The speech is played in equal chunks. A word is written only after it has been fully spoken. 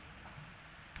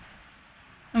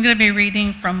I'm going to be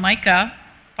reading from Micah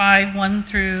 5, 1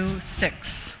 through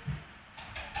 6.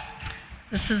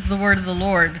 This is the word of the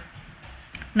Lord.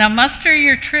 Now muster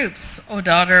your troops, O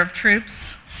daughter of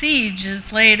troops. Siege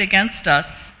is laid against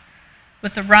us.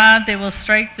 With a rod they will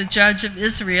strike the judge of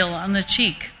Israel on the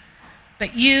cheek.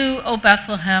 But you, O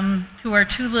Bethlehem, who are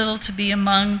too little to be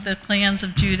among the clans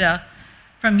of Judah,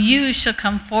 from you shall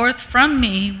come forth from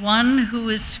me one who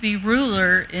is to be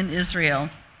ruler in Israel,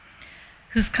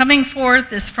 whose coming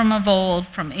forth is from of old,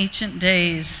 from ancient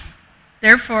days.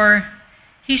 Therefore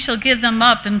he shall give them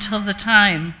up until the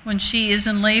time when she is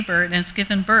in labor and has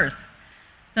given birth.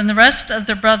 Then the rest of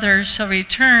their brothers shall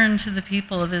return to the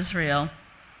people of Israel.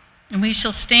 And we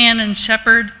shall stand and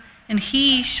shepherd, and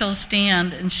he shall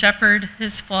stand and shepherd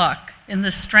his flock in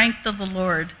the strength of the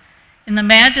Lord, in the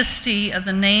majesty of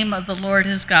the name of the Lord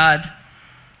his God.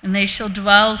 And they shall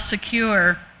dwell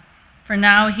secure, for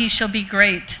now he shall be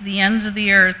great to the ends of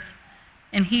the earth,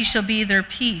 and he shall be their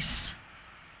peace.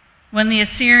 When the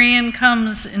Assyrian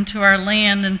comes into our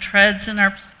land and treads in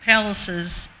our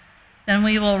palaces, then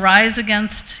we will rise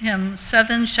against him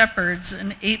 7 shepherds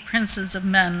and 8 princes of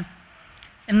men.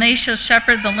 And they shall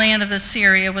shepherd the land of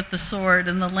Assyria with the sword,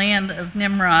 and the land of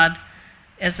Nimrod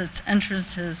as its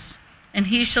entrances. And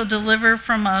he shall deliver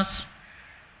from us,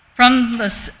 from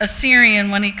the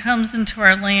Assyrian, when he comes into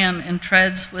our land and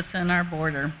treads within our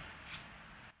border.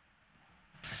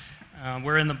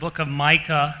 We're in the book of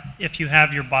Micah. If you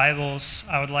have your Bibles,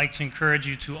 I would like to encourage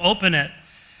you to open it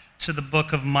to the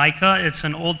book of Micah. It's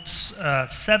an old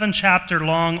 7-chapter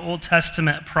long Old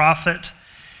Testament prophet.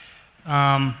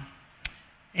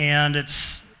 And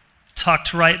it's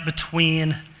tucked right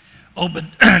between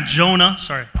Jonah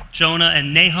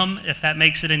and Nahum, if that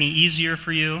makes it any easier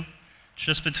for you.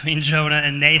 Just between Jonah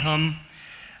and Nahum.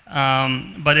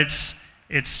 But it's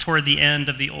toward the end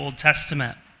of the Old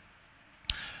Testament.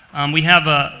 We have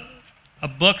a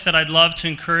book that I'd love to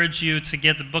encourage you to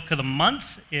get. The book of the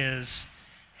month is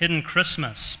Hidden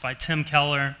Christmas by Tim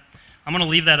Keller. I'm going to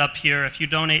leave that up here. If you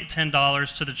donate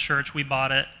 $10 to the church, we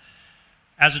bought it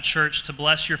as a church to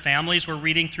bless your families. We're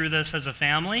reading through this as a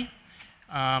family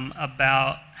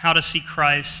about how to see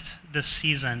Christ this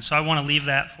season. So I want to leave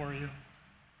that for you.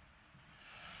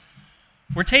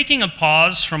 We're taking a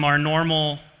pause from our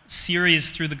normal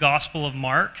series through the Gospel of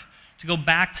Mark to go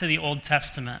back to the Old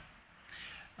Testament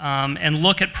and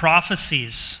look at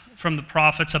prophecies from the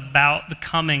prophets about the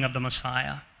coming of the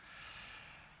Messiah.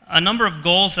 A number of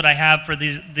goals that I have for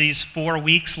these 4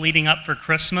 weeks leading up for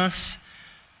Christmas.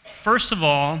 First of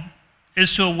all,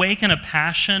 is to awaken a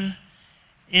passion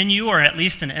in you, or at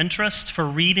least an interest, for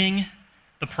reading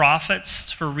the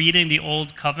prophets, for reading the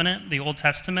Old Covenant, the Old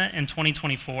Testament in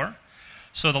 2024.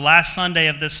 So the last Sunday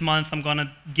of this month, I'm going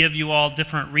to give you all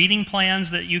different reading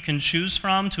plans that you can choose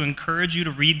from to encourage you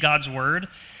to read God's Word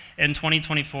in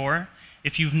 2024.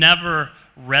 If you've never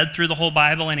read through the whole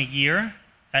Bible in a year,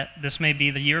 this may be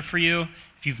the year for you.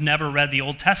 If you've never read the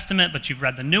Old Testament, but you've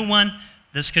read the new one,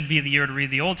 this could be the year to read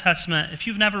the Old Testament. If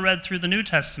you've never read through the New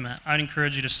Testament, I'd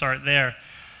encourage you to start there.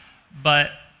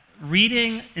 But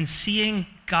reading and seeing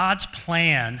God's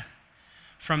plan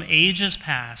from ages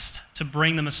past to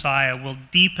bring the Messiah will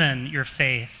deepen your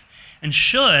faith and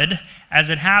should, as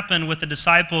it happened with the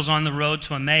disciples on the road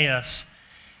to Emmaus,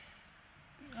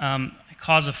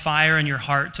 cause a fire in your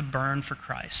heart to burn for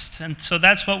Christ. And so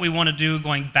that's what we want to do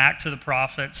going back to the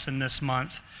prophets in this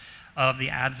month of the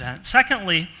Advent.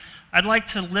 Secondly, I'd like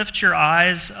to lift your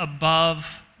eyes above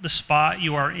the spot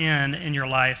you are in your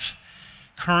life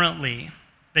currently,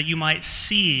 that you might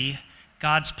see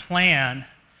God's plan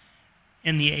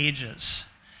in the ages.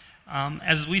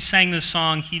 As we sang this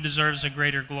song, He Deserves a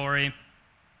Greater Glory,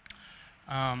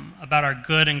 about our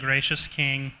good and gracious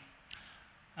King,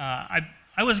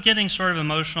 I was getting sort of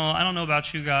emotional. I don't know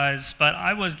about you guys, but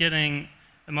I was getting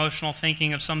emotional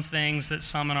thinking of some things that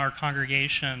some in our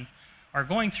congregation are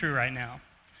going through right now.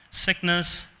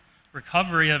 Sickness,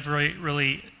 recovery of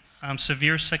really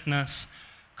severe sickness.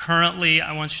 Currently,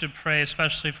 I want you to pray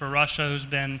especially for Russia, who's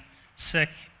been sick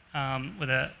with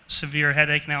a severe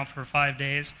headache now for 5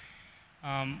 days.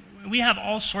 We have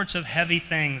all sorts of heavy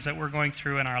things that we're going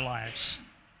through in our lives.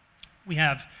 We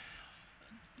have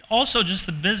also just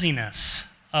the busyness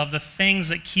of the things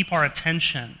that keep our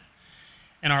attention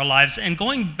in our lives. And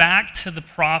going back to the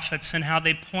prophets and how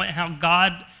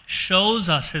God shows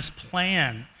us His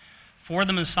plan for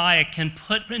the Messiah can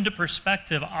put into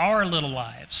perspective our little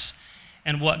lives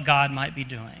and what God might be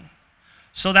doing.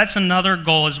 So that's another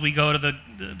goal as we go to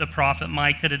the prophet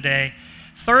Micah today.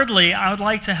 Thirdly, I would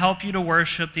like to help you to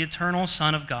worship the eternal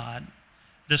Son of God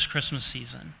this Christmas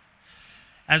season.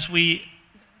 As we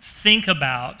think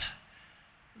about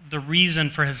the reason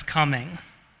for his coming.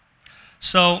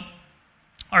 So,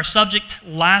 our subject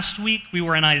last week, we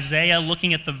were in Isaiah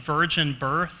looking at the virgin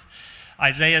birth.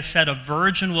 Isaiah said, "A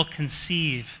virgin will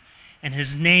conceive, and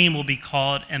his name will be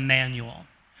called Emmanuel."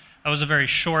 That was a very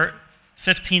short,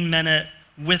 15-minute,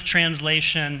 with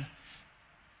translation,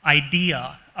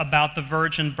 idea about the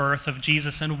virgin birth of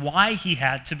Jesus and why he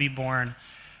had to be born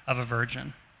of a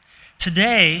virgin.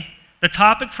 Today, the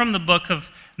topic from the book of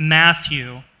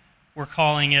Matthew, we're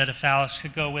calling it, if Alice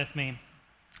could go with me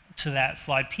to that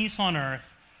slide, Peace on Earth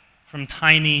from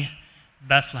Tiny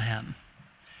Bethlehem.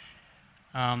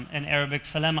 In Arabic,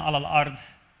 Salam al ard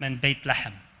min Beit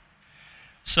Lahem.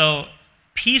 So,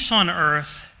 peace on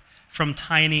earth from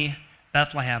tiny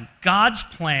Bethlehem. God's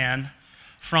plan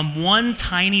from one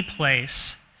tiny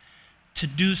place to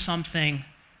do something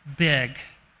big,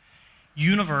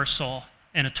 universal,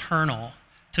 and eternal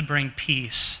to bring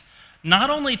peace, not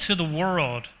only to the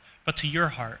world, but to your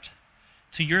heart,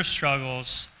 to your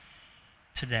struggles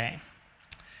today.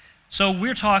 So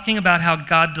we're talking about how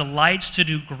God delights to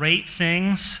do great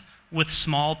things with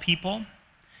small people,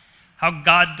 how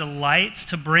God delights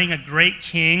to bring a great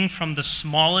king from the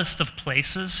smallest of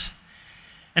places,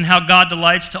 and how God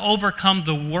delights to overcome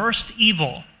the worst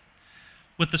evil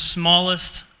with the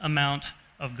smallest amount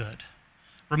of good.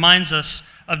 Reminds us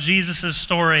of Jesus'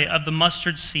 story of the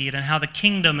mustard seed and how the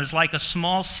kingdom is like a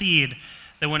small seed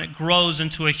that when it grows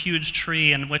into a huge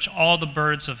tree in which all the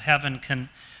birds of heaven can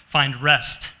find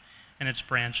rest in its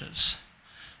branches.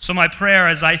 So my prayer,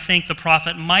 as I think the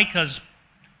prophet Micah's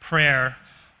prayer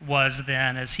was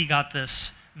then, as he got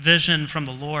this vision from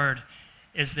the Lord,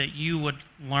 is that you would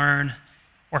learn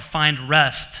or find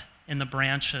rest in the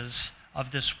branches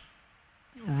of this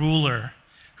ruler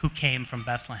who came from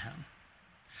Bethlehem.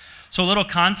 So a little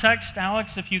context,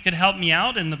 Alex, if you could help me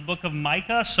out in the book of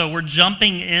Micah. So we're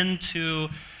jumping into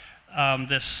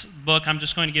this book. I'm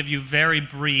just going to give you a very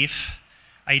brief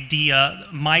idea.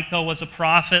 Micah was a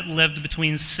prophet, lived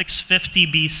between 650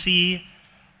 BC,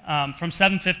 from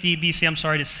 750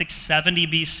 BC, to 670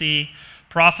 BC,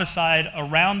 prophesied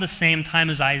around the same time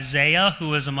as Isaiah,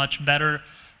 who is a much better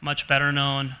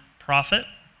known prophet.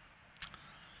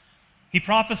 He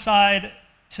prophesied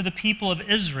to the people of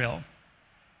Israel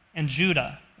and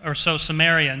Judah, or so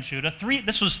Samaria and Judah.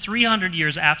 This was 300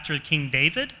 years after King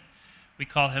David. We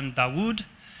call him Dawood.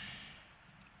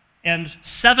 And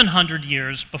 700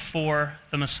 years before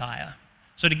the Messiah.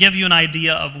 So to give you an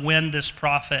idea of when this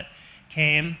prophet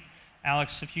came,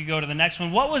 Alex, if you go to the next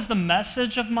one, what was the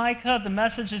message of Micah? The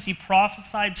message is he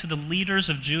prophesied to the leaders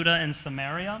of Judah and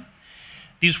Samaria.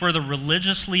 These were the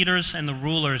religious leaders and the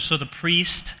rulers, so the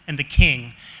priest and the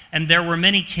king. And there were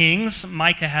many kings.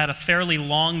 Micah had a fairly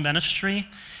long ministry.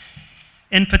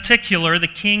 In particular, the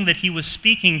king that he was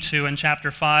speaking to in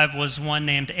chapter 5 was one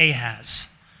named Ahaz.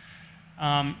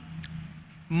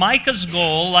 Micah's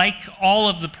goal, like all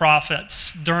of the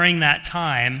prophets during that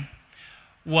time,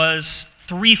 was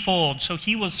threefold. So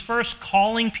he was first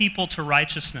calling people to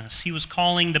righteousness. He was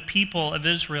calling the people of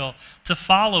Israel to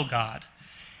follow God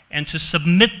and to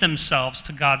submit themselves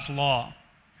to God's law.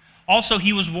 Also,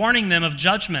 he was warning them of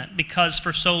judgment because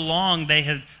for so long they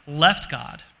had left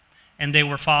God and they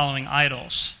were following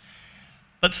idols.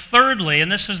 But thirdly,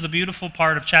 and this is the beautiful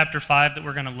part of chapter 5 that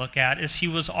we're going to look at, is he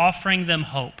was offering them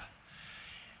hope.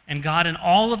 And God, in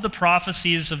all of the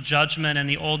prophecies of judgment in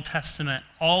the Old Testament,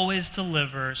 always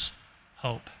delivers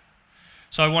hope.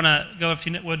 So I want to go, if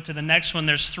you would, to the next one.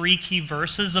 There's 3 key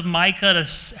verses of Micah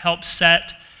to help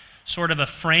set sort of a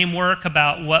framework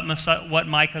about what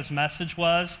Micah's message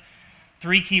was.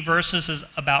 3 key verses is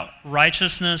about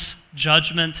righteousness,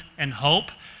 judgment, and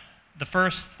hope. The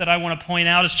first that I want to point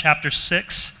out is chapter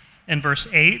 6 and verse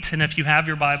 8. And if you have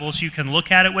your Bibles, you can look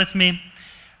at it with me.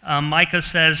 Micah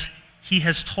says, "He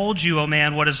has told you, O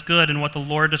man, what is good and what the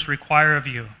Lord does require of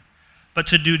you, but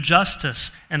to do justice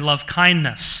and love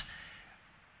kindness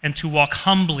and to walk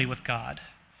humbly with God."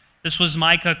 This was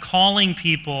Micah calling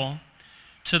people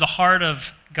to the heart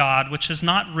of God, which is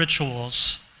not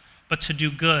rituals, but to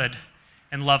do good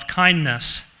and love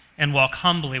kindness and walk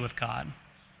humbly with God.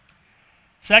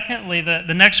 Secondly,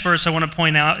 the next verse I want to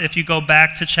point out, if you go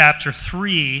back to chapter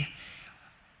 3,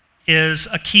 is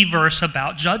a key verse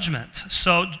about judgment.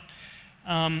 So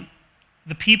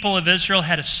the people of Israel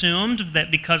had assumed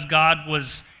that because God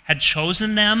had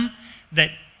chosen them,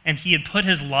 and he had put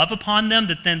his love upon them,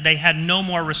 that then they had no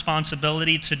more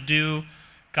responsibility to do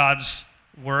God's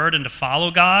word and to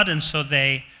follow God. And so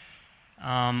they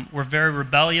were very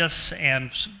rebellious,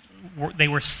 and they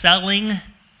were selling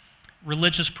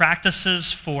religious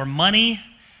practices for money.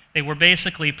 They were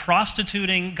basically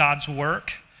prostituting God's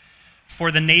work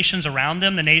for the nations around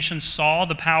them. The nations saw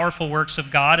the powerful works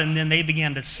of God, and then they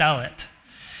began to sell it.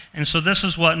 And so this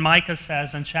is what Micah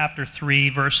says in chapter 3,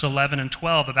 verse 11 and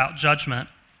 12 about judgment.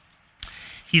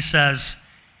 He says,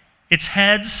 its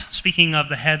heads, speaking of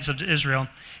the heads of Israel,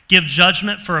 give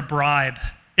judgment for a bribe.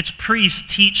 Its priests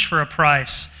teach for a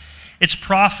price. Its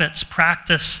prophets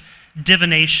practice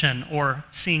divination, or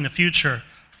seeing the future,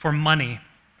 for money.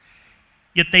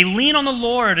 Yet they lean on the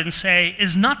Lord and say,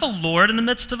 is not the Lord in the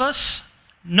midst of us?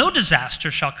 No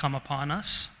disaster shall come upon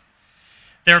us.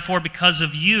 Therefore, because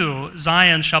of you,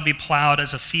 Zion shall be plowed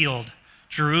as a field.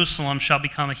 Jerusalem shall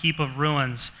become a heap of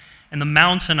ruins, and the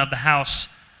mountain of the house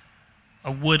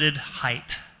a wooded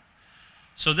height.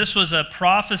 So this was a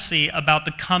prophecy about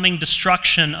the coming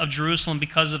destruction of Jerusalem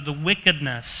because of the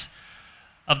wickedness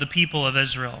of the people of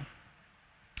Israel.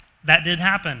 That did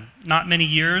happen. Not many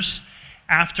years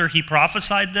after he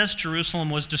prophesied this,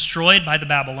 Jerusalem was destroyed by the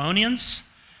Babylonians,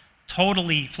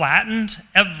 totally flattened.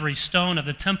 Every stone of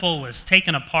the temple was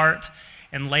taken apart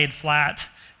and laid flat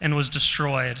and was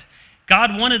destroyed.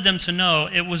 God wanted them to know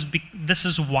this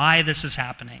is why this is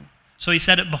happening. So he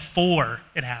said it before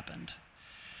it happened.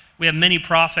 We have many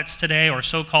prophets today, or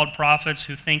so-called prophets,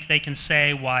 who think they can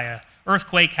say why an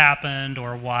earthquake happened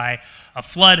or why a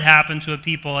flood happened to a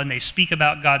people, and they speak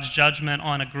about God's judgment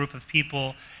on a group of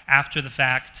people after the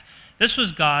fact. This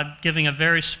was God giving a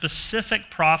very specific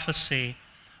prophecy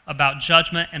about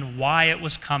judgment and why it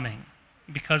was coming,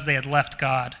 because they had left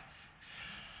God.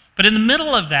 But in the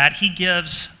middle of that, he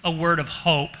gives a word of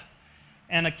hope.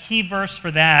 And a key verse for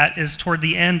that is toward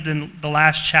the end in the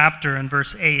last chapter in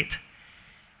verse 18,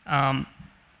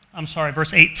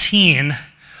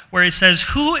 where he says,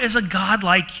 who is a God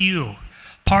like you,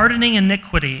 pardoning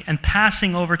iniquity and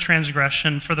passing over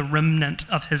transgression for the remnant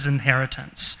of his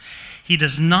inheritance? He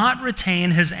does not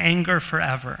retain his anger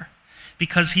forever,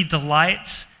 because he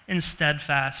delights in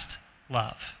steadfast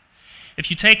love. If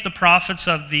you take the prophets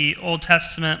of the Old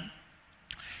Testament,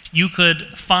 you could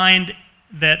find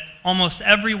that almost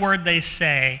every word they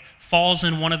say falls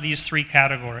in one of these three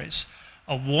categories: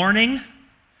 a warning,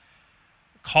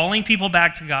 calling people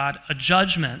back to God, a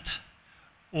judgment,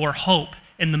 or hope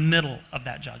in the middle of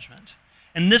that judgment.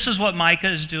 And this is what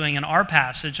Micah is doing in our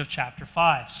passage of chapter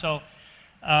 5. So,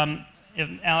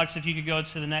 Alex, if you could go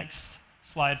to the next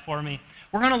slide for me.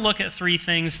 We're going to look at three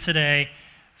things today.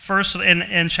 First,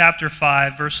 in chapter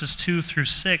 5, verses 2 through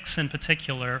 6 in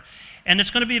particular. And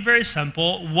it's going to be very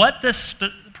simple. What this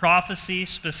prophecy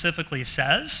specifically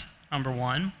says, number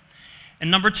one.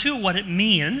 And number two, what it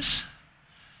means,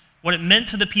 what it meant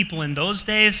to the people in those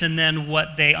days, and then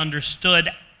what they understood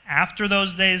after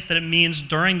those days that it means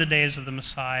during the days of the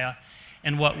Messiah,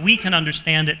 and what we can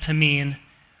understand it to mean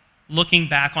looking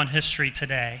back on history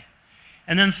today.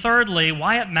 And then thirdly,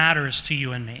 why it matters to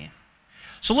you and me.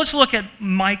 So let's look at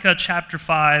Micah chapter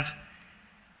 5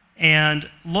 and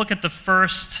look at the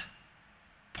first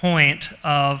point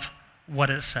of what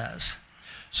it says.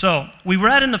 So we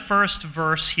read in the first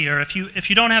verse here. If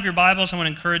you don't have your Bibles, I want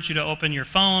to encourage you to open your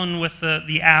phone with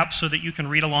the app so that you can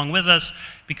read along with us.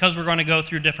 Because we're going to go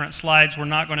through different slides, we're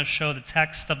not going to show the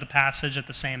text of the passage at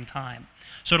the same time.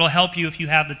 So it'll help you if you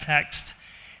have the text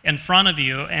in front of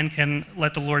you and can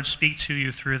let the Lord speak to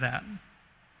you through that.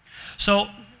 So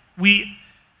we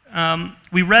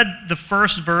read the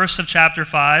first verse of chapter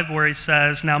 5 where he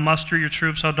says, now muster your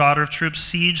troops, O daughter of troops,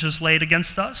 siege is laid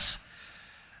against us.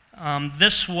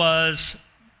 This was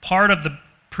part of the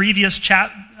previous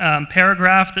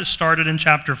paragraph that started in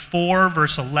chapter 4,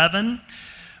 verse 11,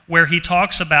 where he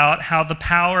talks about how the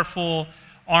powerful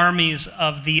armies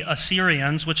of the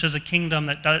Assyrians, which is a kingdom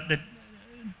that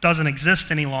doesn't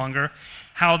exist any longer,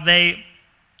 how they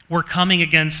were coming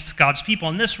against God's people.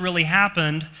 And this really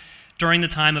happened during the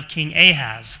time of King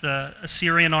Ahaz. The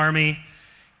Assyrian army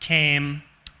came,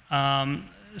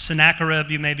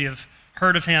 Sennacherib, you maybe have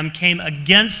heard of him, came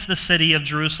against the city of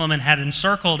Jerusalem and had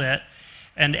encircled it,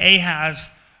 and Ahaz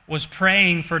was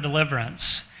praying for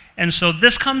deliverance. And so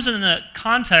this comes in the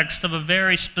context of a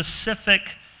very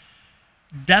specific,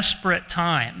 desperate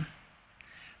time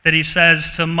that he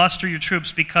says to muster your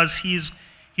troops because he's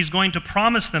going to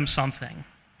promise them something.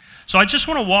 So I just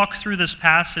want to walk through this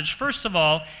passage, first of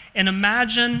all, and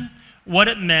imagine what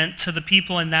it meant to the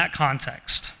people in that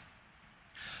context.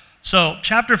 So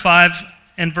chapter 5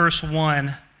 and verse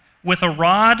 1, with a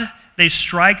rod they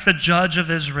strike the judge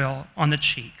of Israel on the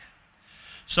cheek.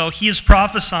 So he is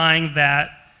prophesying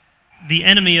that the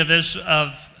enemy of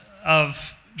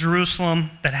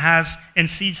Jerusalem that has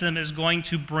besieged them is going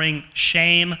to bring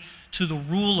shame to the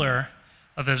ruler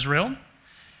of Israel.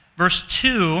 Verse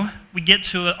 2, we get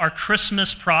to our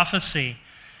Christmas prophecy.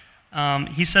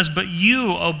 He says, "But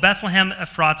you, O Bethlehem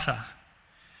Ephratah,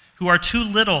 who are too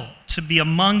little to be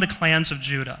among the clans of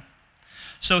Judah."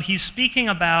 So he's speaking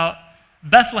about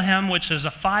Bethlehem, which is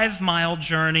a 5-mile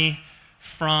journey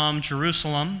from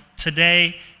Jerusalem.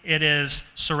 Today, it is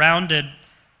surrounded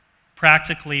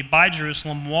practically by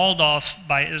Jerusalem, walled off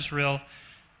by Israel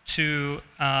to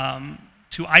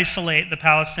isolate the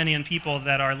Palestinian people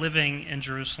that are living in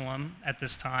Jerusalem at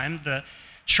this time. The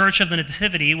Church of the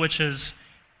Nativity, which is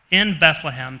in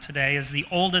Bethlehem today, is the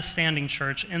oldest standing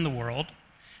church in the world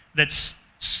that's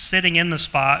sitting in the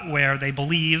spot where they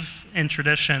believe in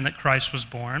tradition that Christ was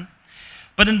born.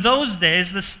 But in those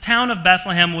days, this town of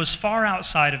Bethlehem was far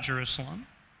outside of Jerusalem.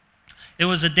 It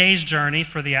was a day's journey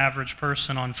for the average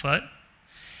person on foot.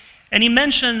 And he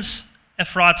mentions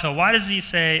Ephratah. Why does he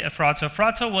say Ephratah?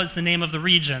 Ephratah was the name of the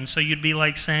region. So you'd be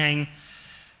like saying,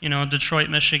 Detroit,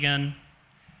 Michigan.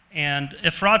 And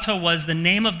Ephratah was the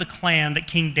name of the clan that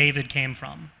King David came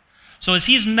from. So as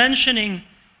he's mentioning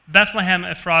Bethlehem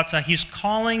Ephratah, he's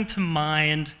calling to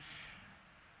mind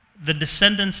the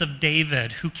descendants of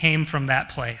David who came from that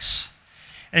place.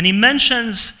 And he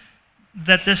mentions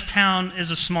that this town is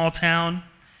a small town.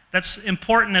 That's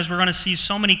important as we're going to see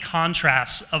so many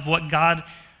contrasts of what God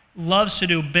loves to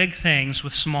do, big things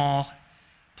with small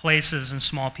places and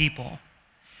small people.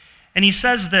 And he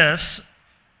says this,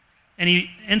 and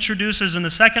he introduces in the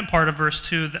second part of verse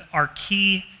 2 our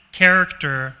key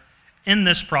character in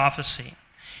this prophecy.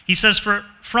 He says,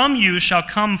 "From you shall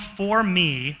come for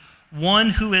me one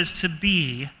who is to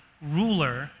be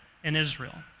ruler in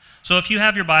Israel." So if you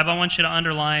have your Bible, I want you to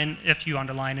underline, if you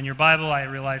underline in your Bible. I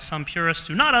realize some purists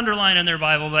do not underline in their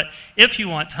Bible, but if you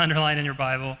want to underline in your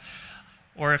Bible,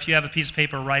 or if you have a piece of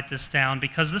paper, write this down,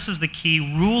 because this is the key: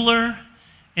 ruler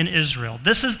in Israel.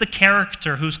 This is the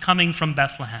character who's coming from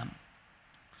Bethlehem.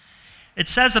 It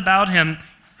says about him,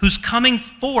 whose coming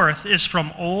forth is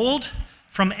from old,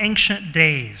 from ancient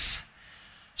days.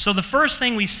 So the first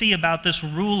thing we see about this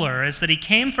ruler is that he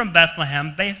came from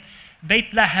Bethlehem.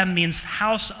 Bethlehem means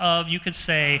house of, you could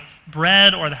say,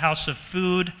 bread or the house of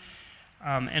food.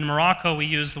 In Morocco, we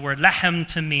use the word lahem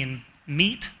to mean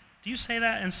meat. Do you say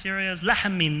that in Syria? Does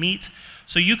lahem mean meat?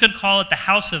 So you could call it the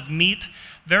house of meat.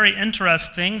 Very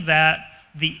interesting that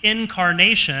the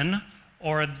incarnation,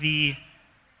 or the,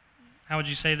 how would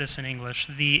you say this in English?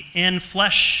 The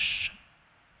in-flesh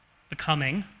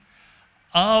becoming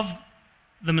of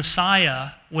the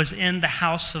Messiah was in the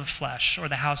house of flesh, or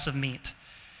the house of meat,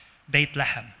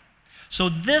 Bethlehem. So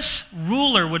this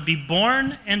ruler would be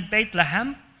born in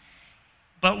Bethlehem,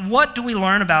 but what do we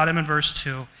learn about him in verse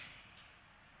 2?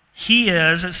 He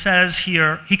is, it says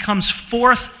here, he comes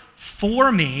forth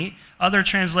for me. Other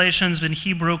translations in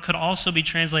Hebrew could also be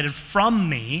translated from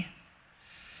me.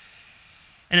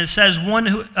 And it says one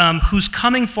whose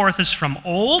coming forth is from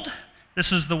old.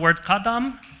 This is the word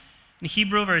kadam. In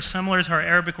Hebrew, very similar to our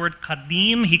Arabic word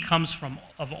kadim. He comes from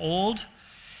of old.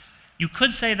 You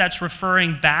could say that's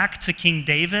referring back to King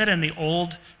David and the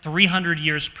old 300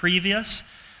 years previous.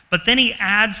 But then he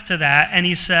adds to that and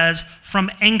he says, from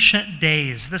ancient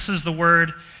days. This is the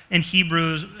word in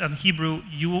Hebrew,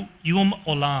 yum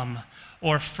olam,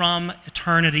 or from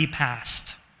eternity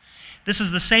past. This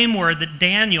is the same word that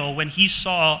Daniel, when he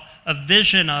saw a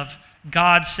vision of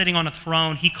God sitting on a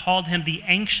throne, he called him the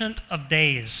Ancient of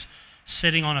Days,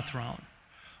 sitting on a throne,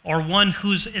 or one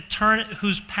whose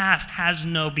past has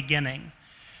no beginning,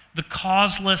 the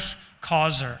causeless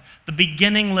causer, the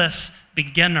beginningless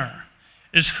beginner,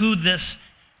 is who this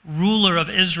ruler of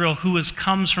Israel who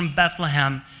comes from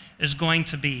Bethlehem is going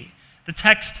to be. The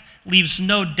text leaves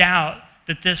no doubt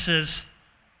that this is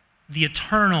the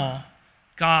eternal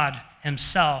God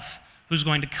himself who's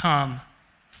going to come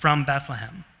from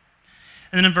Bethlehem.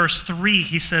 And then in verse 3,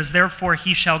 he says, "Therefore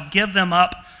he shall give them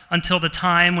up until the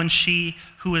time when she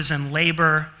who is in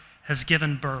labor has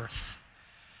given birth."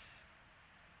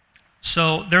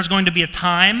 So there's going to be a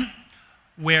time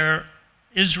where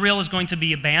Israel is going to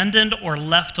be abandoned or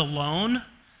left alone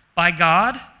by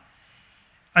God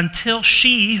until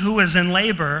she who is in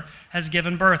labor has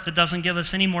given birth. It doesn't give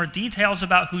us any more details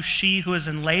about who she who is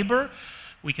in labor.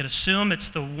 We could assume it's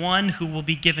the one who will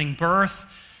be giving birth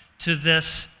to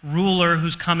this ruler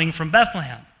who's coming from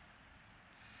Bethlehem.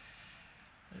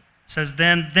 It says,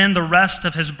 then the rest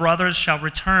of his brothers shall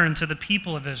return to the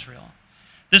people of Israel.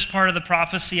 This part of the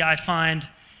prophecy I find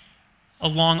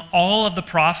along all of the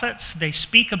prophets, they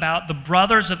speak about the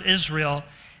brothers of Israel.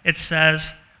 It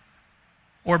says,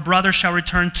 or brothers shall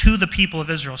return to the people of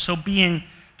Israel. So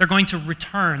they're going to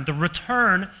return. The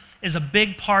return is a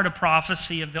big part of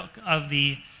prophecy of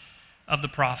the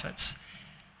prophets.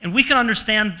 And we can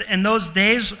understand in those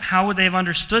days, how would they have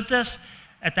understood this?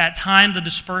 At that time, the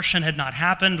dispersion had not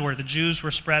happened, where the Jews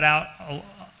were spread out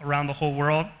around the whole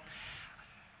world.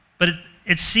 But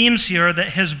it seems here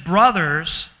that his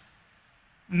brothers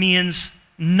means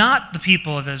not the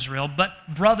people of Israel, but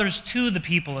brothers to the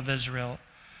people of Israel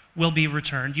will be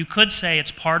returned. You could say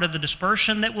it's part of the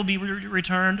dispersion that will be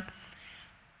returned.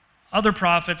 Other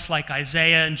prophets like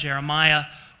Isaiah and Jeremiah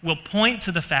will point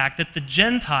to the fact that the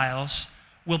Gentiles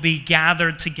will be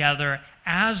gathered together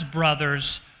as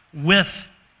brothers with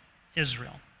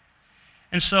Israel.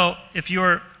 And so, if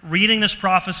you're reading this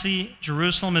prophecy,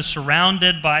 Jerusalem is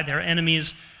surrounded by their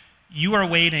enemies. You are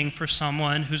waiting for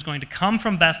someone who's going to come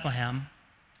from Bethlehem,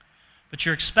 but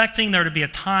you're expecting there to be a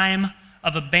time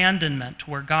of abandonment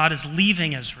where God is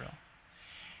leaving Israel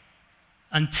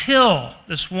until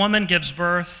this woman gives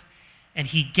birth and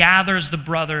he gathers the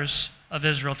brothers of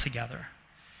Israel together.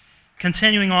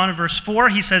 Continuing on in verse 4,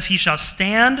 he says, he shall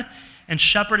stand and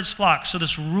shepherd his flock. So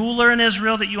this ruler in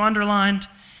Israel that you underlined,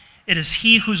 it is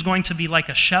he who's going to be like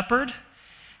a shepherd,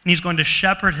 and he's going to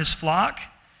shepherd his flock.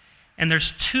 And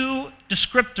there's two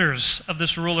descriptors of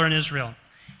this ruler in Israel.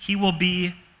 He will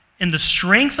be in the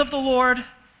strength of the Lord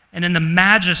and in the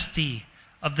majesty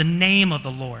of the name of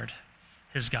the Lord,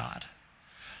 his God.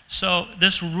 So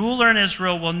this ruler in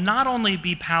Israel will not only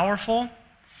be powerful,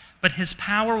 but his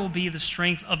power will be the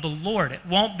strength of the Lord. It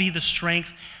won't be the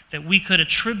strength that we could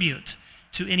attribute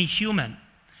to any human,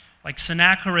 like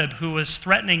Sennacherib, who was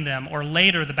threatening them, or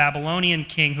later the Babylonian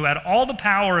king, who had all the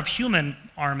power of human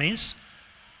armies,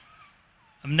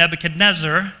 of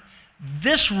Nebuchadnezzar.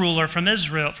 This ruler from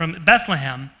Israel, from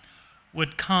Bethlehem,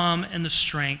 would come in the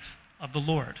strength of the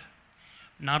Lord.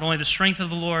 Not only the strength of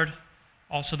the Lord,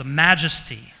 also the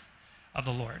majesty of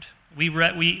the Lord. We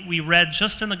read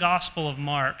just in the Gospel of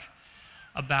Mark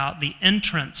about the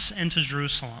entrance into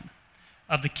Jerusalem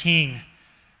of the king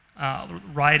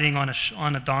riding on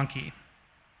a donkey.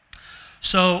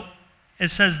 So it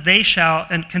says they shall,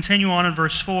 and continue on in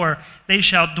verse 4, they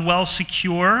shall dwell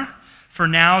secure, for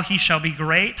now he shall be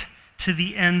great to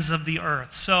the ends of the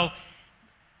earth. So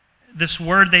this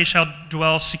word, they shall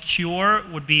dwell secure,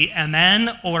 would be amen,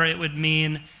 or it would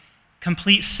mean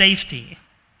complete safety.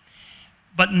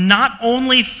 But not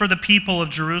only for the people of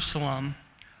Jerusalem.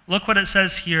 Look what it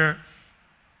says here.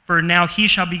 For now he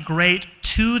shall be great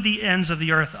to the ends of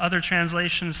the earth. Other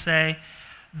translations say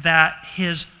that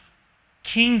his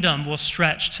kingdom will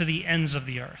stretch to the ends of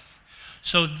the earth.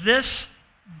 So this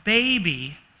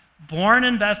baby born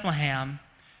in Bethlehem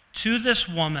to this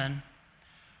woman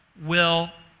will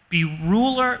be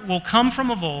ruler, will come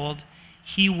from of old.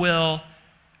 He will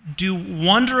do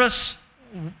wondrous,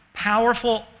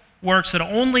 powerful works that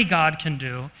only God can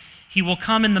do. He will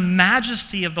come in the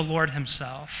majesty of the Lord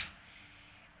himself.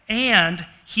 And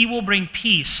he will bring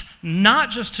peace, not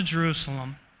just to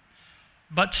Jerusalem,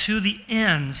 but to the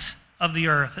ends of the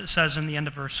earth, it says in the end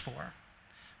of verse 4.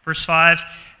 Verse 5,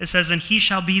 it says, and he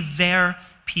shall be their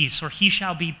peace, or he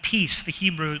shall be peace. The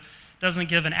Hebrew doesn't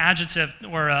give an adjective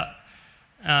or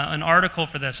an article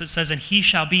for this. It says, and he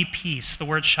shall be peace. The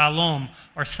word shalom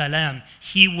or salem,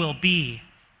 he will be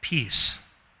peace.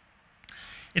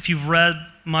 If you've read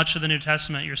much of the New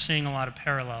Testament, you're seeing a lot of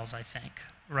parallels, I think,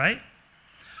 right?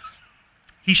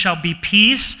 He shall be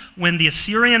peace when the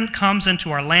Assyrian comes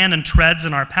into our land and treads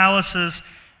in our palaces.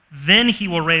 Then he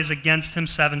will raise against him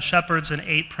 7 shepherds and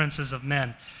 8 princes of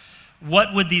men.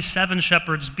 What would these 7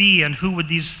 shepherds be, and who would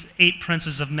these 8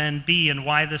 princes of men be, and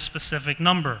why this specific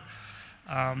number?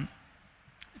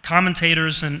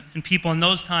 Commentators and people in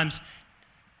those times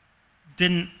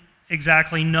didn't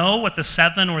exactly know what the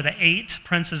 7 or the 8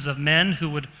 princes of men who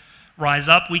would rise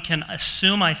up. We can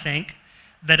assume, I think,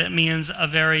 that it means a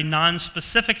very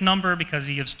non-specific number because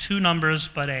he gives 2 numbers,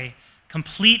 but a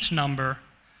complete number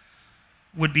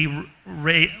would be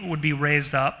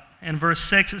raised up. In verse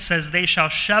 6 it says, they shall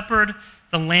shepherd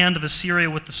the land of Assyria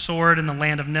with the sword and the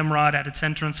land of Nimrod at its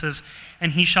entrances,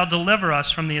 and he shall deliver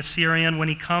us from the Assyrian when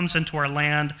he comes into our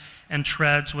land and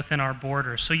treads within our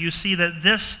borders. So you see that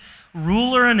this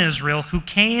ruler in Israel who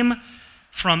came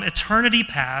from eternity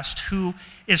past, who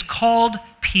is called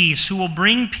peace, who will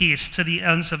bring peace to the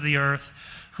ends of the earth,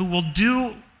 who will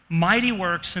do mighty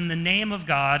works in the name of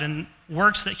God and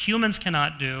works that humans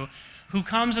cannot do, who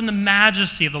comes in the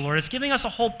majesty of the Lord. It's giving us a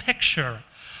whole picture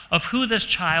of who this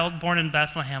child born in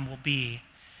Bethlehem will be.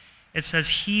 It says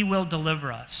he will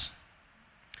deliver us.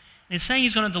 And it's saying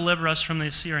he's going to deliver us from the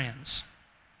Assyrians.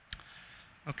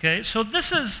 Okay, so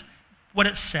this is what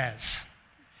it says.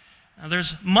 Now,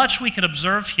 there's much we could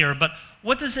observe here, but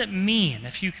what does it mean?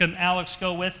 If you can, Alex,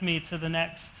 go with me to the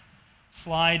next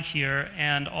slide here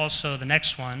and also the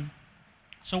next one.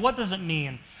 So what does it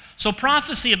mean? So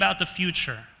prophecy about the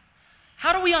future.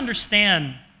 How do we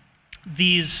understand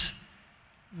these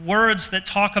words that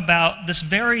talk about this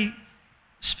very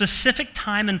specific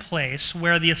time and place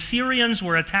where the Assyrians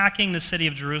were attacking the city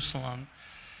of Jerusalem,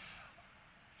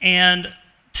 and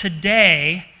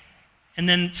today, and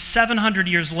then 700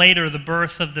 years later, the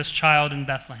birth of this child in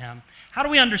Bethlehem? How do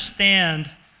we understand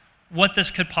what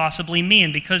this could possibly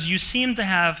mean? Because you seem to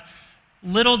have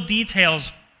little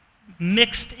details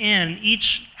mixed in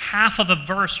each half of a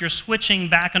verse. You're switching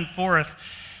back and forth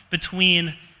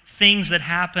between things that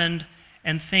happened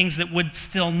and things that would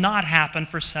still not happen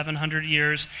for 700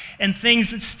 years, and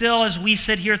things that still, as we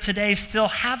sit here today, still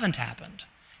haven't happened.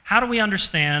 How do we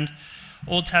understand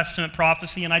Old Testament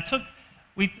prophecy? And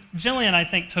Jillian, I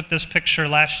think, took this picture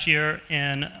last year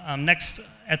in next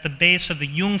at the base of the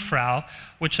Jungfrau,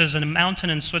 which is a mountain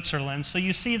in Switzerland. So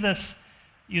you see this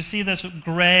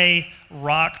gray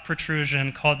rock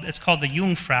protrusion called the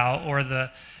Jungfrau, or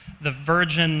the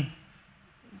Virgin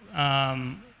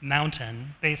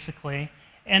mountain, basically.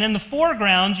 And in the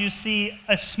foreground, you see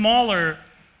a smaller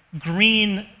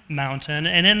green mountain,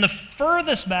 and in the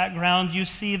furthest background, you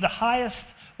see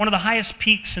one of the highest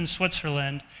peaks in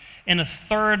Switzerland, and a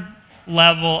third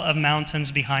level of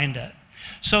mountains behind it.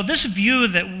 So this view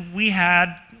that we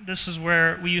had, this is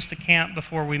where we used to camp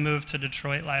before we moved to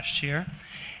Detroit last year,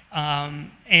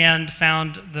 and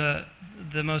found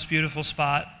the most beautiful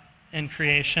spot in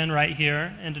creation right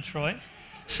here in Detroit.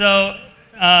 So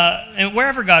and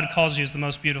wherever God calls you is the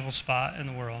most beautiful spot in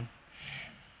the world.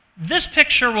 This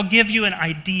picture will give you an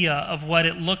idea of what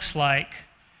it looks like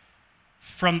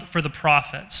for the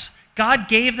prophets. God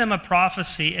gave them a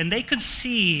prophecy, and they could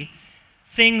see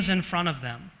things in front of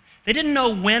them. They didn't know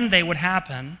when they would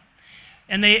happen,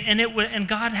 and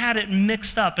God had it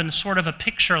mixed up in sort of a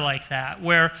picture like that,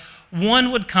 where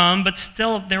one would come, but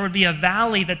still there would be a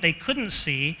valley that they couldn't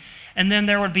see, and then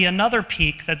there would be another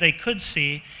peak that they could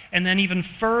see, and then even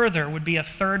further would be a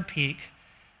third peak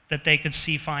that they could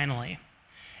see finally.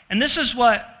 And this is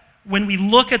what, when we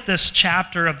look at this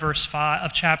chapter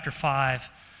of chapter 5,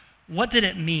 what did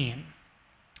it mean?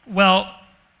 Well,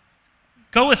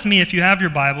 go with me, if you have your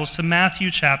Bibles, to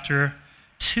Matthew chapter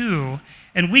 2,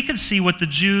 and we could see what the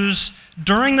Jews,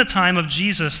 during the time of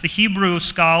Jesus, the Hebrew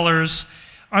scholars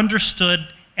understood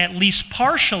at least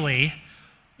partially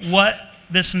what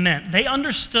this meant. They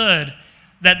understood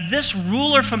that this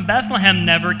ruler from Bethlehem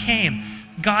never came.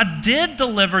 God did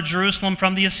deliver Jerusalem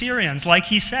from the Assyrians, like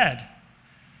he said.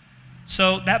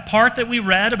 So that part that we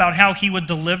read about how he would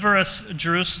deliver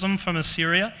Jerusalem from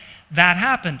Assyria, that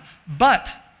happened.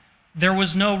 But there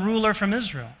was no ruler from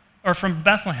Israel, or from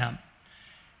Bethlehem.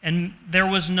 And there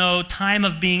was no time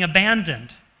of being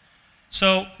abandoned.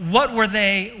 So what were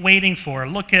they waiting for?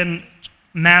 Look in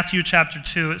Matthew chapter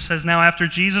 2. It says, "Now after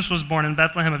Jesus was born in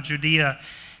Bethlehem of Judea,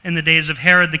 in the days of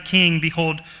Herod the king,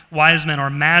 behold, wise men, or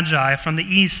magi, from the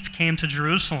east came to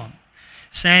Jerusalem,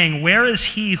 saying, 'Where is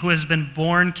he who has been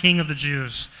born King of the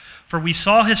Jews? For we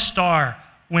saw his star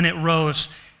when it rose,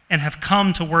 and have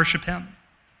come to worship him.'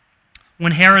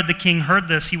 When Herod the king heard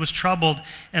this, he was troubled,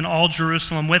 and all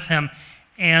Jerusalem with him,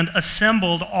 and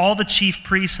assembled all the chief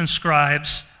priests and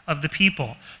scribes of the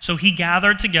people." So he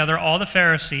gathered together all the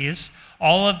Pharisees,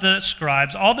 all of the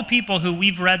scribes, all the people who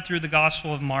we've read through the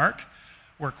Gospel of Mark,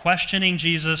 were questioning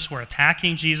Jesus, were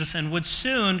attacking Jesus, and would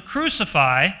soon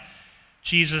crucify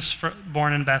Jesus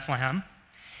born in Bethlehem.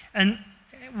 And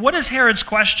what is Herod's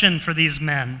question for these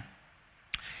men?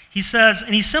 He says,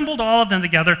 "And he assembled all of them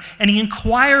together, and he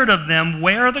inquired of them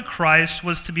where the Christ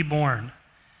was to be born."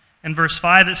 In verse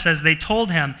 5 it says, "They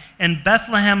told him, 'In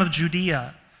Bethlehem of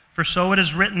Judea, for so it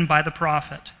is written by the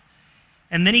prophet.'"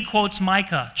 And then he quotes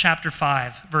Micah chapter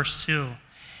 5, verse 2.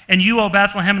 "And you, O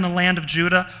Bethlehem, in the land of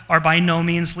Judah, are by no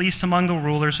means least among the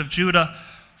rulers of Judah,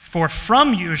 for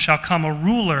from you shall come a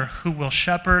ruler who will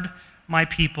shepherd my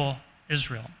people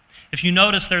Israel." If you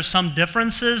notice, there's some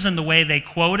differences in the way they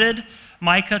quoted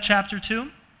Micah chapter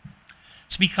 2.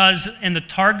 It's because in the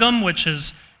Targum, which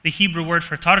is the Hebrew word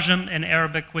for tarjum in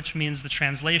Arabic, which means the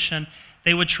translation,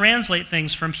 they would translate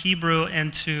things from Hebrew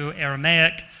into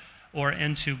Aramaic or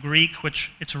into Greek,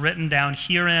 which it's written down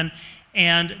here in,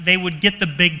 and they would get the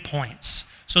big points.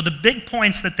 So the big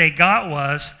points that they got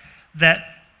was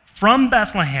that from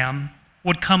Bethlehem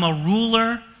would come a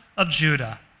ruler of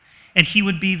Judah, and he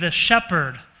would be the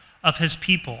shepherd of his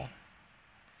people.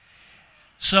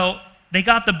 So they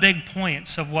got the big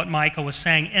points of what Micah was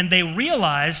saying, and they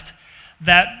realized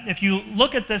that if you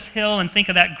look at this hill and think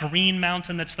of that green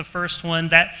mountain that's the first one,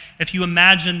 that if you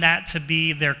imagine that to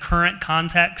be their current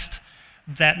context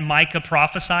that Micah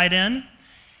prophesied in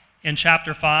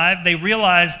chapter 5, they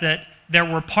realized that there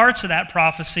were parts of that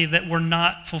prophecy that were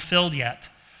not fulfilled yet.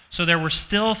 So there were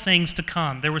still things to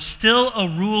come. There was still a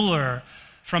ruler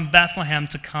from Bethlehem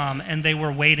to come, and they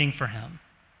were waiting for him.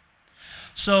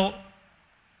 So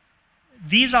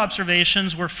these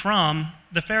observations were from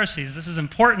the Pharisees. This is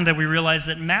important that we realize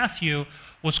that Matthew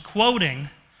was quoting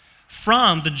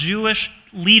from the Jewish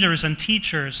leaders and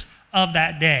teachers of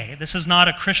that day. This is not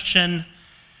a Christian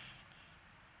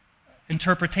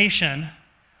interpretation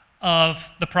of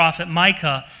the prophet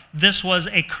Micah. This was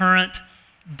a current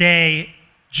day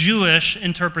Jewish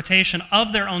interpretation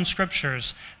of their own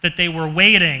scriptures, that they were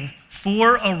waiting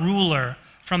for a ruler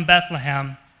from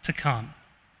Bethlehem to come.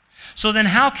 So then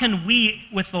how can we,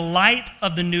 with the light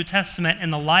of the New Testament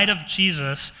and the light of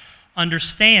Jesus,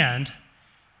 understand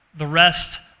the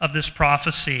rest of this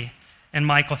prophecy in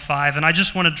Micah 5? And I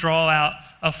just want to draw out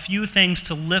a few things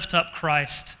to lift up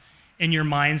Christ in your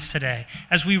minds today.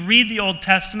 As we read the Old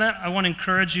Testament, I want to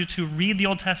encourage you to read the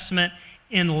Old Testament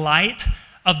in light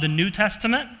of the New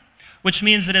Testament, which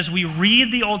means that as we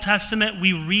read the Old Testament,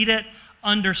 we read it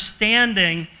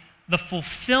understanding the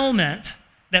fulfillment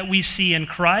that we see in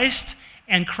Christ,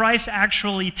 and Christ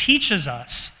actually teaches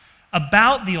us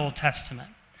about the Old Testament.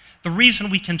 The reason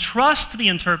we can trust the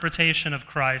interpretation of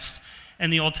Christ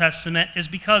in the Old Testament is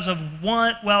because of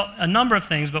a number of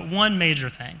things, but one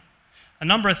major thing. A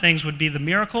number of things would be the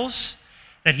miracles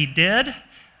that he did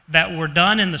that were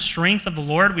done in the strength of the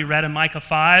Lord. We read in Micah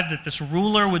 5 that this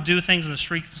ruler would do things in the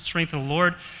strength of the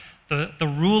Lord. The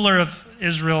ruler of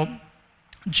Israel,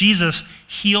 Jesus,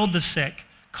 healed the sick,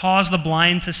 caused the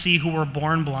blind to see who were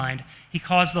born blind. He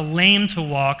caused the lame to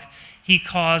walk. He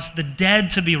caused the dead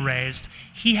to be raised.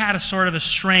 He had a sort of a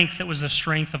strength that was the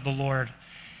strength of the Lord.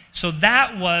 So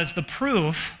that was the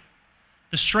proof,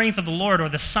 the strength of the Lord, or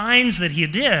the signs that he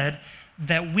did,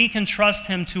 that we can trust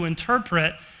him to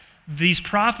interpret these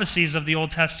prophecies of the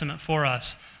Old Testament for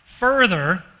us.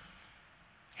 Further,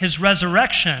 his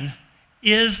resurrection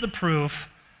is the proof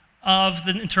of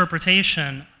the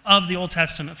interpretation of the Old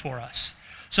Testament for us.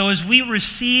 So as we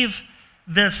receive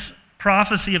this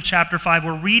prophecy of chapter 5,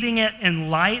 we're reading it in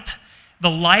light, the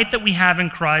light that we have in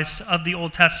Christ of the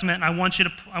Old Testament. And I want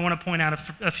to point out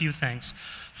a few things.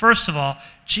 First of all,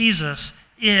 Jesus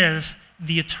is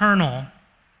the eternal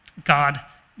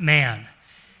God-man.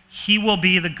 He will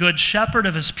be the good shepherd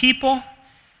of his people.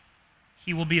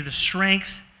 He will be the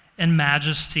strength and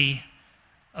majesty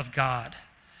of God.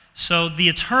 So the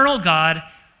eternal God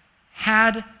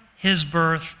had his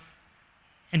birth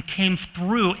and came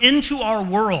through into our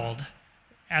world,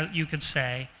 as you could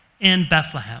say, in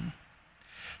Bethlehem.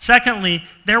 Secondly,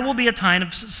 there will be a time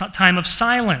of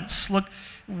silence. Look,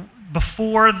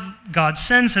 before God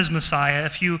sends his Messiah,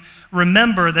 if you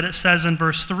remember that it says in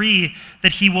verse 3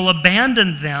 that he will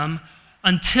abandon them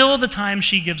until the time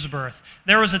she gives birth.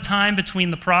 There was a time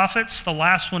between the prophets, the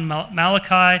last one,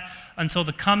 Malachi, until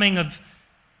the coming of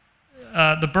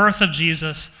the birth of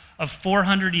Jesus, of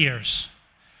 400 years,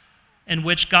 in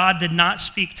which God did not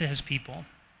speak to his people.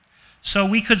 So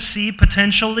we could see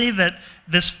potentially that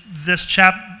this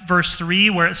verse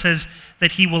 3, where it says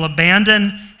that he will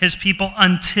abandon his people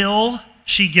until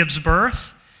she gives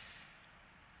birth,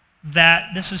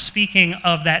 that this is speaking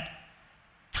of that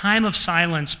time of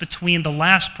silence between the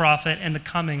last prophet and the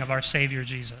coming of our Savior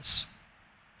Jesus.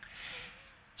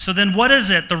 So then what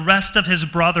is it? The rest of his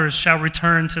brothers shall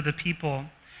return to the people.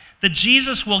 That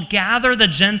Jesus will gather the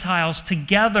Gentiles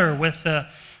together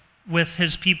with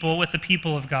his people, with the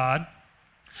people of God.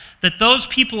 That those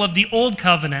people of the old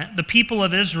covenant, the people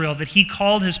of Israel, that he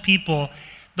called his people,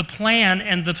 the plan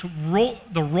and the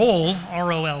role,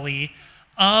 R-O-L-E,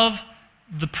 of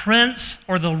the prince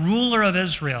or the ruler of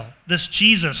Israel, this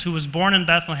Jesus who was born in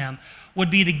Bethlehem, would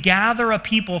be to gather a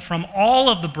people from all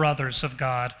of the brothers of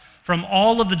God, from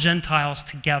all of the Gentiles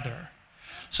together.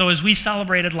 So as we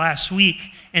celebrated last week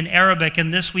in Arabic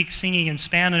and this week singing in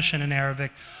Spanish and in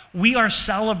Arabic, we are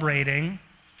celebrating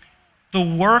the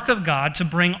work of God to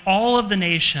bring all of the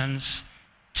nations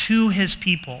to his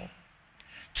people,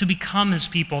 to become his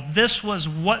people. This was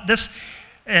what this,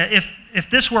 if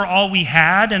this were all we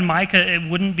had in Micah, it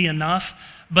wouldn't be enough.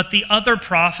 But the other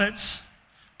prophets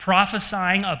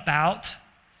prophesying about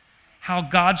how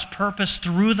God's purpose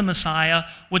through the Messiah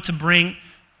would to bring,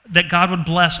 that God would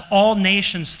bless all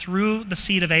nations through the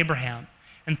seed of Abraham,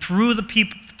 and through the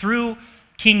people, through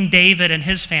King David and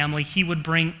his family, he would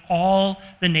bring all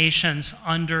the nations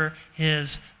under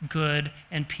his good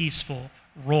and peaceful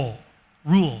rule,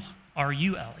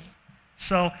 R-U-L-E.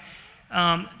 So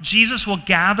Jesus will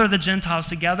gather the Gentiles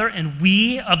together, and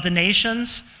we of the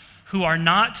nations who are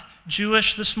not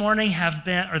Jewish this morning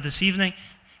this evening,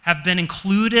 have been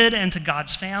included into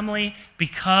God's family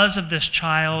because of this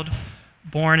child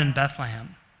born in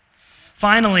Bethlehem.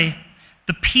 Finally,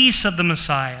 the peace of the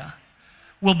Messiah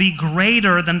will be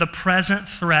greater than the present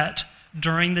threat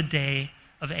during the day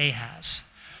of Ahaz.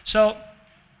 So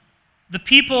the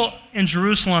people in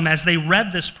Jerusalem, as they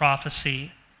read this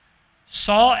prophecy,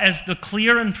 saw as the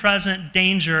clear and present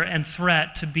danger and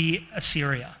threat to be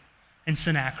Assyria and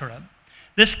Sennacherib.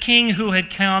 This king who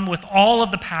had come with all of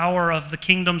the power of the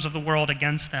kingdoms of the world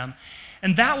against them.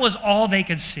 And that was all they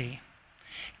could see.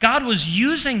 God was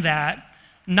using that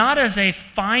not as a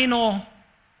final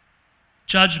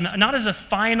judgment, not as a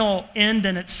final end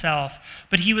in itself,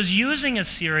 but he was using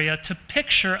Assyria to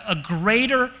picture a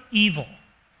greater evil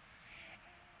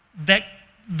that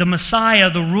the Messiah,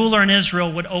 the ruler in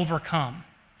Israel, would overcome.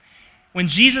 When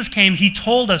Jesus came, he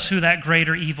told us who that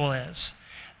greater evil is,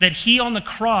 that he on the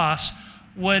cross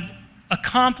would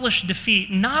accomplish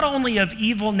defeat not only of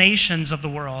evil nations of the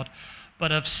world,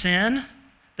 but of sin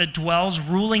that dwells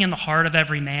ruling in the heart of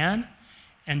every man,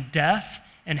 and death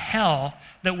and hell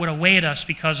that would await us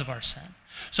because of our sin.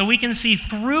 So we can see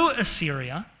through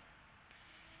Assyria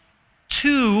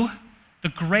to the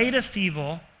greatest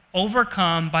evil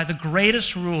overcome by the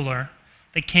greatest ruler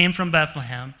that came from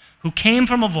Bethlehem, who came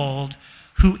from of old,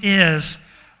 who is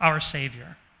our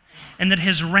Savior. And that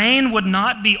his reign would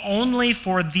not be only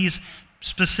for these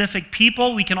specific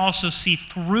people. We can also see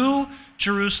through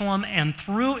Jerusalem and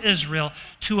through Israel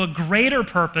to a greater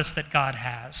purpose that God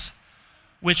has,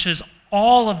 which is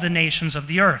all of the nations of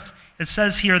the earth. It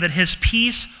says here that his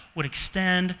peace would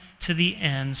extend to the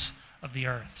ends of the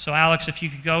earth. So Alex, if you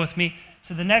could go with me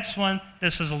to the next one.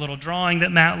 This is a little drawing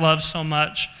that Matt loves so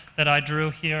much that I drew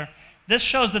here. This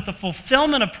shows that the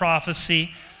fulfillment of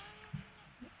prophecy,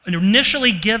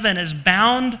 initially given, is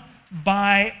bound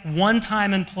by one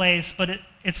time and place, but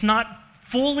it's not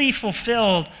fully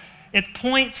fulfilled. It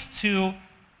points to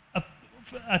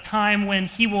a time when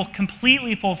he will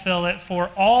completely fulfill it for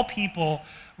all people,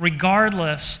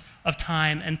 regardless of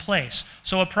time and place.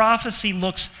 So a prophecy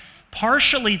looks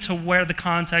partially to where the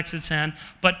context it's in,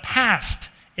 but past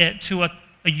it to a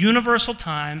universal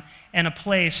time and a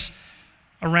place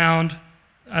around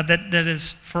that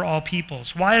is for all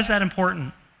peoples. Why is that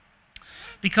important?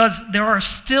 Because there are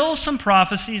still some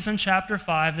prophecies in chapter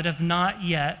 5 that have not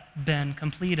yet been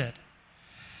completed.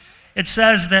 It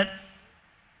says that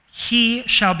he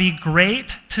shall be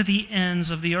great to the ends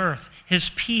of the earth. His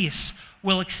peace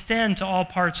will extend to all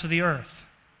parts of the earth.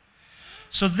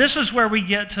 So this is where we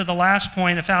get to the last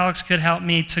point, if Alex could help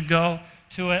me to go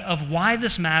to it, of why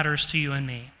this matters to you and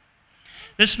me.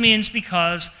 This means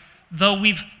because though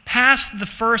we've passed the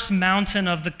first mountain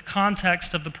of the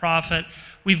context of the prophet,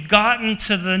 we've gotten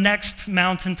to the next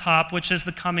mountaintop, which is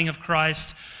the coming of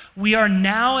Christ. We are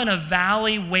now in a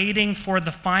valley waiting for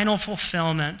the final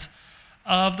fulfillment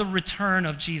of the return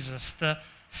of Jesus, the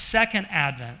second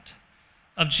advent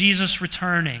of Jesus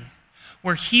returning,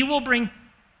 where he will bring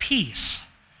peace.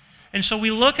 And so we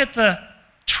look at the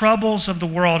troubles of the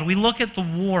world. We look at the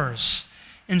wars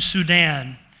in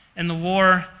Sudan and the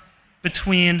war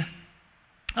between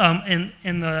in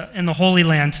the Holy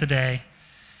Land today,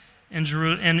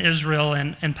 in Israel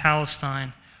and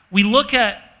Palestine. We look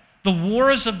at the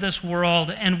wars of this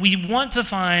world and we want to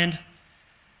find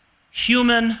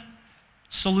human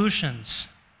solutions.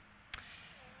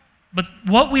 But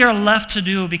what we are left to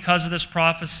do because of this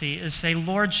prophecy is say,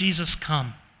 Lord Jesus,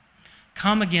 come.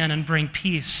 Come again and bring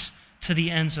peace to the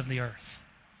ends of the earth.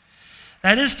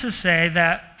 That is to say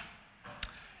that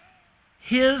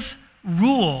his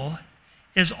rule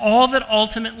is all that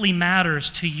ultimately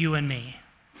matters to you and me.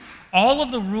 All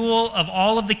of the rule of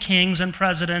all of the kings and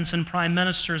presidents and prime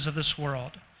ministers of this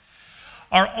world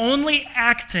are only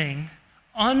acting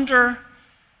under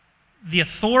the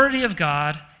authority of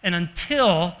God and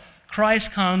until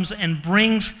Christ comes and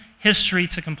brings history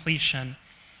to completion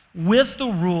with the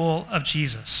rule of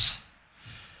Jesus.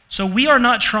 So we are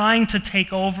not trying to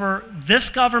take over this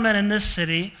government in this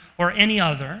city or any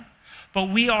other, but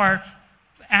we are,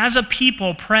 as a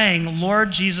people, praying,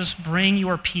 Lord Jesus, bring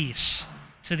your peace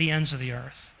to the ends of the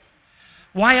earth.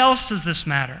 Why else does this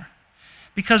matter?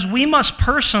 Because we must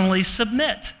personally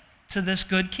submit to this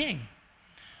good king.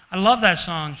 I love that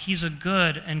song, He's a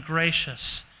Good and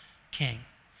Gracious King.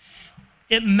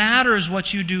 It matters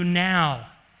what you do now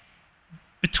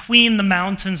between the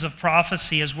mountains of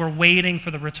prophecy as we're waiting for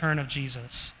the return of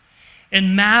Jesus. It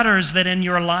matters that in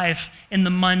your life, in the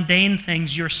mundane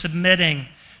things, you're submitting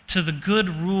to the good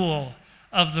rule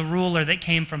of the ruler that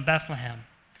came from Bethlehem.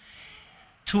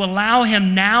 To allow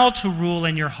him now to rule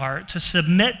in your heart, to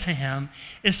submit to him,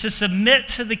 is to submit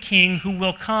to the king who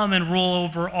will come and rule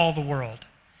over all the world.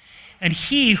 And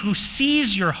he who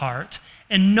sees your heart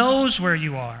and knows where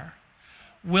you are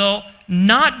will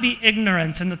not be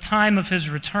ignorant in the time of his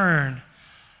return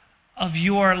of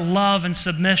your love and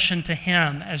submission to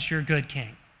him as your good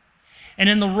king. And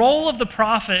in the role of the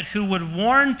prophet who would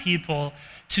warn people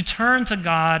to turn to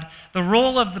God, the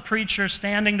role of the preacher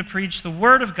standing to preach the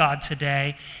word of God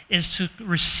today is to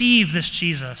receive this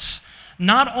Jesus,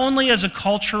 not only as a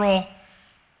cultural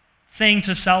thing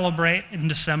to celebrate in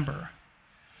December,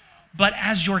 but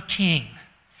as your king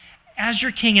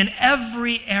in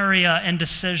every area and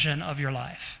decision of your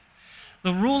life.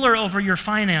 The ruler over your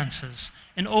finances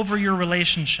and over your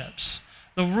relationships.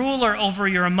 The ruler over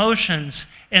your emotions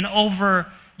and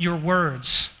over your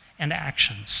words and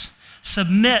actions.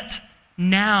 Submit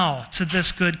now to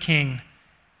this good King,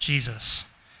 Jesus.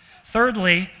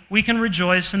 Thirdly, we can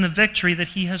rejoice in the victory that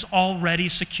he has already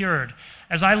secured.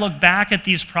 As I look back at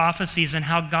these prophecies and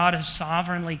how God has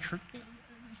sovereignly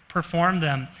performed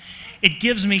them, it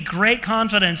gives me great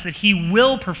confidence that he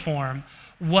will perform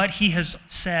what he has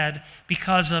said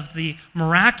because of the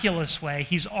miraculous way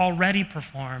he's already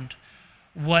performed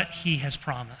what he has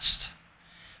promised.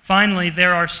 Finally,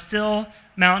 there are still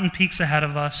mountain peaks ahead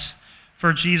of us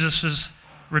for Jesus'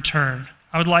 return.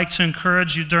 I would like to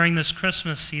encourage you during this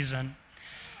Christmas season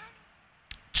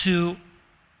to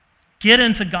get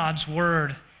into God's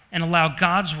Word and allow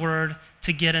God's Word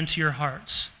to get into your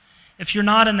hearts. If you're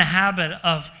not in the habit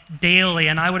of daily,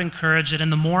 and I would encourage it in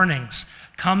the mornings,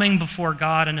 coming before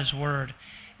God and his Word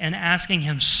and asking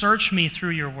him, search me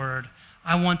through your Word.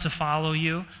 I want to follow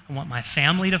you. I want my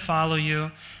family to follow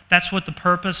you. That's what the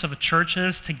purpose of a church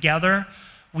is. Together,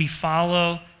 we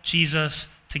follow Jesus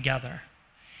together.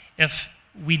 If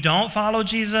we don't follow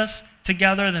Jesus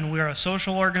together, then we're a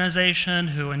social organization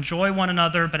who enjoy one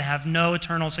another but have no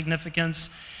eternal significance.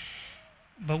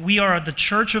 But we are the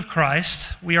church of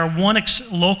Christ. We are one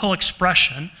local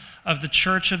expression of the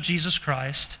church of Jesus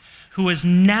Christ who is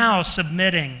now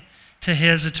submitting to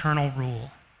his eternal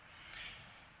rule.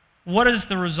 What is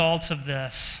the result of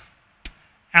this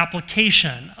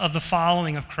application of the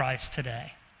following of Christ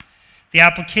today? The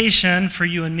application for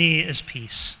you and me is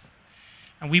peace.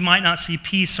 And we might not see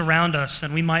peace around us,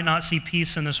 and we might not see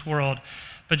peace in this world,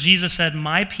 but Jesus said,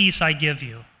 my peace I give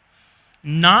you,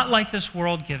 not like this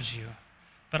world gives you,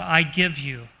 but I give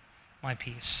you my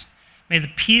peace. May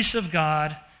the peace of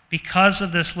God, because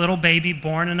of this little baby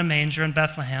born in a manger in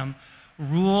Bethlehem,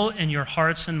 rule in your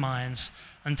hearts and minds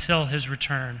until his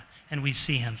return and we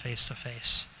see him face to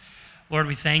face. Lord,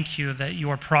 we thank you that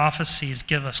your prophecies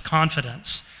give us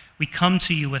confidence. We come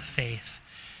to you with faith.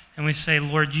 And we say,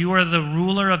 Lord, you are the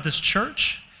ruler of this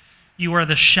church. You are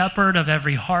the shepherd of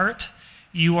every heart.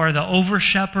 You are the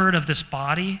over-shepherd of this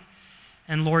body.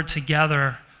 And Lord,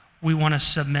 together, we want to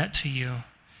submit to you,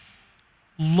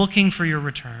 looking for your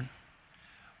return.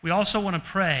 We also want to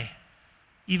pray,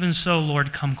 even so,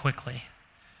 Lord, come quickly.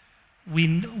 We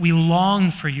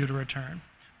long for you to return.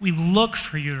 We look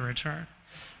for you to return.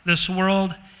 This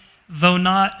world, though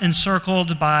not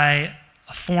encircled by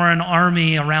a foreign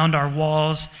army around our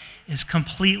walls, is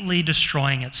completely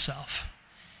destroying itself.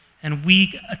 And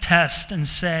we attest and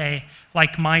say,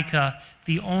 like Micah,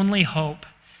 the only hope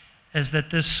is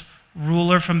that this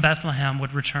ruler from Bethlehem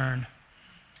would return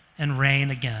and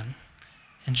reign again.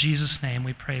 In Jesus' name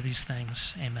we pray these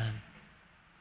things. Amen.